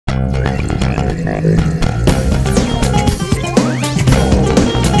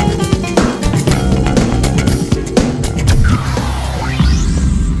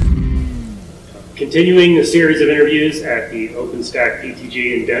Continuing the series of interviews at the OpenStack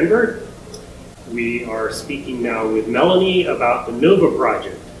PTG in Denver, we are speaking now with Melanie about the Nova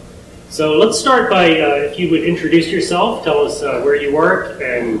project. So let's start by, if you would introduce yourself, tell us where you work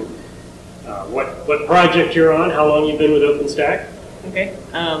and what project you're on, how long you've been with OpenStack. Okay,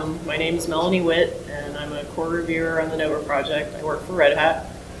 my name is Melanie Witt, and I'm a core reviewer on the Nova project. I work for Red Hat.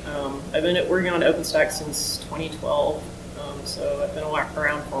 I've been working on OpenStack since 2012, so I've been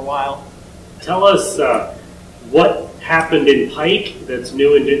around for a while. Tell us what happened in Pike that's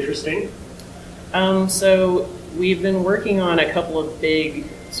new and interesting. So we've been working on a couple of big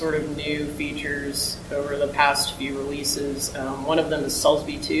sort of new features over the past few releases. One of them is Cells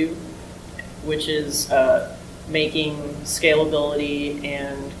v2, which is making scalability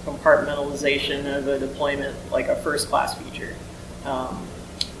and compartmentalization of a deployment like a first-class feature.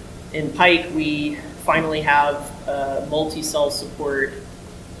 In Pike, we finally have multi-cell support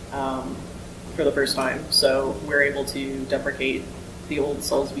for the first time, so we're able to deprecate the old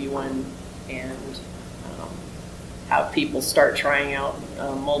Cells v1 and have people start trying out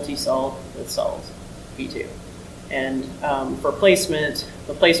multi-cell with Cells v2. And for placement,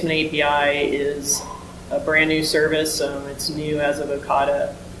 the placement API is a brand new service. It's new as of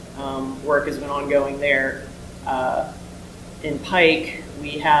Okada. Work has been ongoing there. In Pike,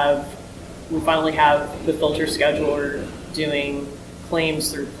 we finally have the filter scheduler doing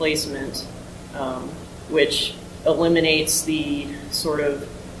claims through placement, which eliminates the sort of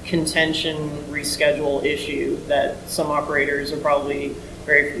contention reschedule issue that some operators are probably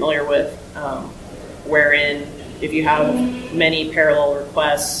very familiar with, wherein if you have many parallel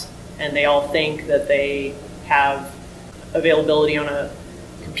requests and they all think that they have availability on a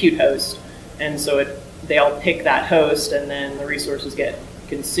compute host, and so they all pick that host, and then the resources get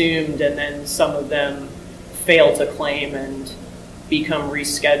consumed, and then some of them fail to claim and become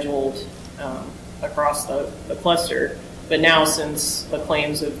rescheduled across the cluster. But now, since the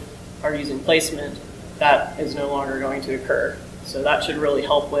claims are using placement, that is no longer going to occur. So that should really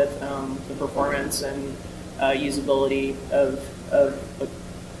help with the performance and usability of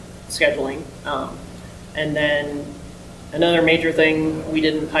scheduling. And then another major thing we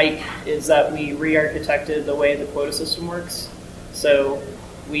did in Pike is that we re-architected the way the quota system works. So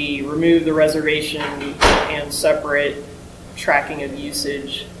we removed the reservation and separate tracking of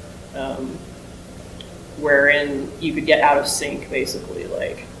usage, wherein you could get out of sync, basically.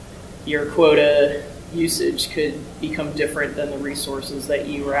 Like, your quota usage could become different than the resources that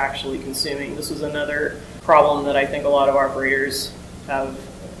you were actually consuming. This was another problem that I think a lot of operators have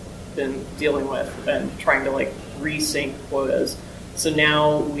been dealing with and trying to resync quotas. So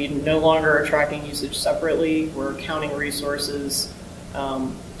now we no longer are tracking usage separately. We're counting resources,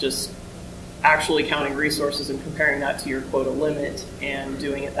 just actually counting resources and comparing that to your quota limit and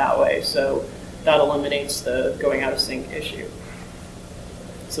doing it that way. So that eliminates the going out of sync issue.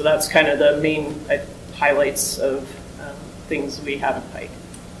 So that's kind of the main highlights of things we have in Pike.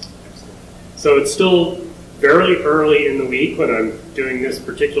 So it's still very early in the week when I'm doing this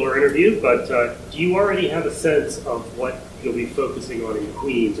particular interview, but do you already have a sense of what you'll be focusing on in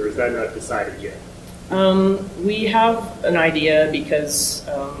Queens, or is that not decided yet? We have an idea because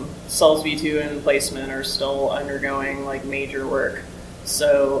Cells v2 and placement are still undergoing major work.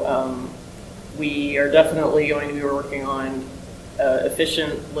 So we are definitely going to be working on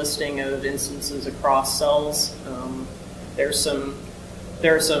efficient listing of instances across cells. There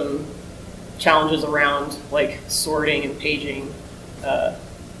are some challenges around sorting and paging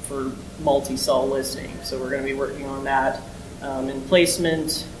for multi-cell listing. So we're going to be working on that. In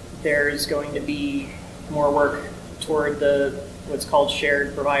placement, there's going to be more work toward what's called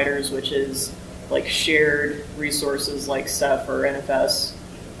shared providers, which is shared resources like Ceph or NFS.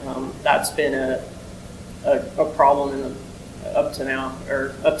 That's been a problem up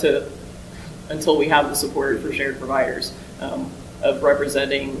to until we have the support for shared providers, of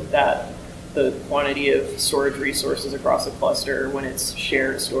representing that the quantity of storage resources across a cluster when it's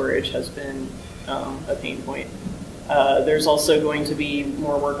shared storage has been a pain point. There's also going to be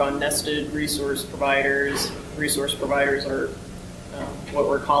more work on nested resource providers. Resource providers are what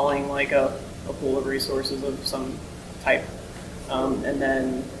we're calling a pool of resources of some type. And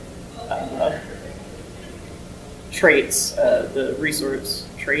then traits, the resource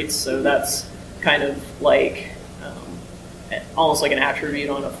traits. So that's kind of almost like an attribute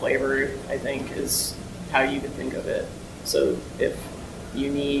on a flavor, I think, is how you could think of it. So if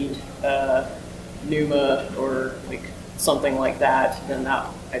you need NUMA or something like that, then that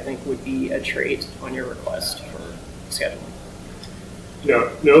I think would be a trait on your request for scheduling.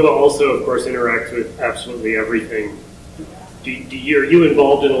 Nova also, of course, interacts with absolutely everything. Are you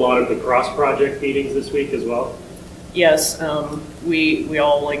involved in a lot of the cross-project meetings this week as well? Yes, we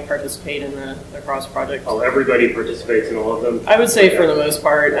all like participate in the cross-project. Oh, everybody participates in all of them? I would say for the most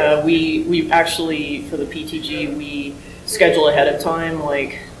part. We actually, for the PTG, we schedule ahead of time,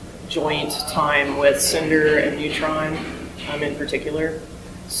 like joint time with Cinder and Neutron in particular.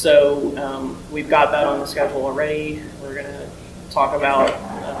 So we've got that on the schedule already. We're going to talk about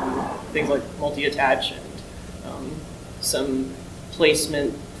things like multi-attach and some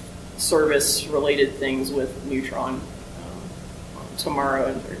placement service related things with Neutron tomorrow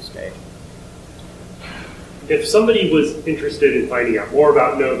and Thursday. If somebody was interested in finding out more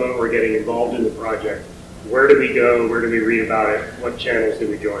about Nova or getting involved in the project, where do we go? Where do we read about it? What channels do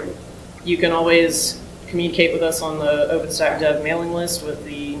we join? You can always communicate with us on the OpenStack Dev mailing list with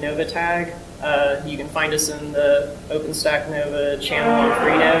the Nova tag. You can find us in the OpenStack Nova channel on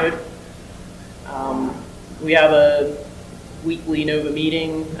Freenode. We have a weekly Nova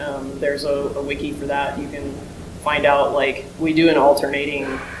meeting. There's a wiki for that. You can find out, like, we do an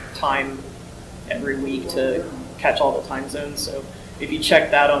alternating time every week to catch all the time zones. So if you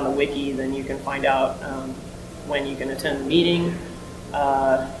check that on the wiki, then you can find out when you can attend the meeting.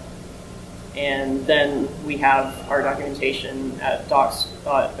 And then we have our documentation at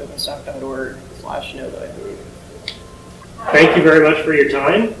docs.openstack.org/Nova, I believe. Thank you very much for your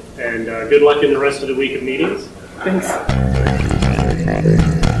time, and good luck in the rest of the week of meetings. Thanks.